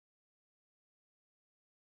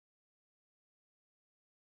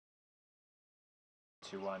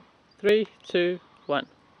2, 1. 3, 2, 1.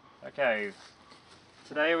 Okay,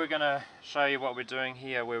 today we're going to show you what we're doing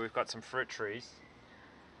here where we've got some fruit trees.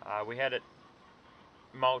 We had it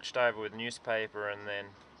mulched over with newspaper and then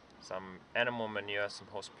some animal manure, some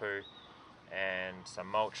horse poo and some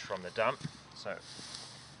mulch from the dump. So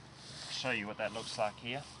I'll show you what that looks like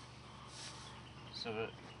here. So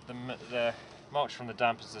the mulch from the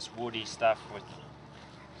dump is this woody stuff with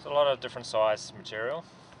a lot of different size material.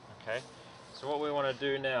 Okay, so what we want to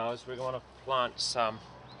do now is we want to plant some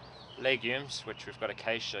legumes, which we've got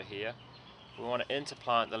acacia here. We want to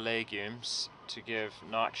interplant the legumes to give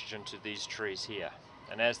nitrogen to these trees here,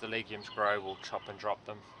 and as the legumes grow we'll chop and drop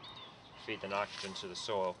them, feed the nitrogen to the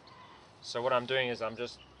soil. So what I'm doing is I'm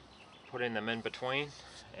just putting them in between,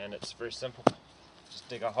 and it's very simple. Just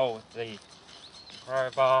dig a hole with the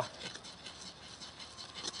crowbar,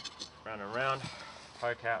 run around,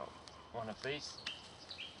 poke out one of these,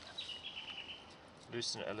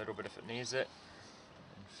 loosen it a little bit if it needs it,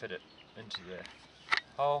 and fit it into the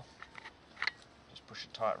hole. Just push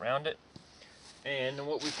it tight around it. And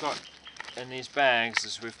what we've got in these bags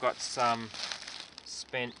is we've got some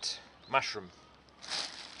spent mushroom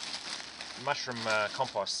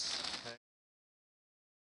compost. Okay.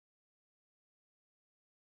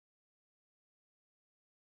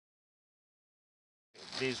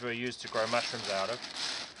 These were used to grow mushrooms out of.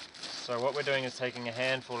 So what we're doing is taking a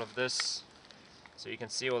handful of this, so you can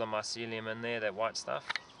see all the mycelium in there, that white stuff,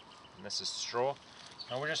 and this is straw,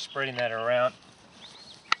 and we're just spreading that around.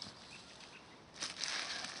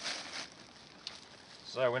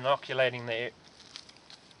 So we're inoculating the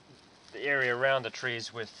area around the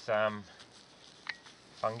trees with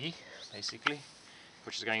fungi, basically,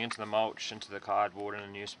 which is going into the mulch, into the cardboard and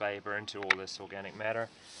the newspaper, into all this organic matter,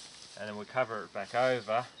 and then we cover it back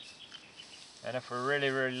over, and if we're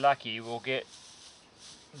really lucky we'll get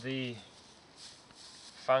the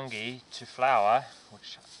fungi to flower,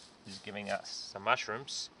 which is giving us some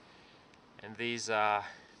mushrooms. And these are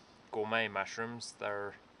gourmet mushrooms.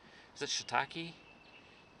 They're, is it shitake?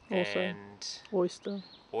 Also and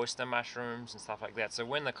oyster mushrooms and stuff like that. So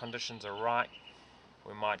when the conditions are right,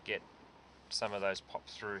 we might get some of those pop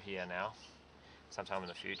through here now sometime in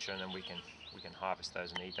the future, and then we can harvest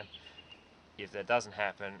those and eat them. If that doesn't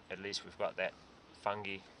happen, at least we've got that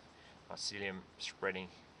fungi mycelium spreading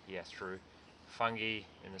here through. Fungi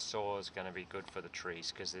in the soil is going to be good for the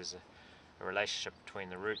trees because there's a relationship between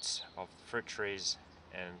the roots of the fruit trees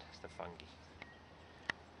and the fungi.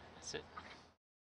 That's it.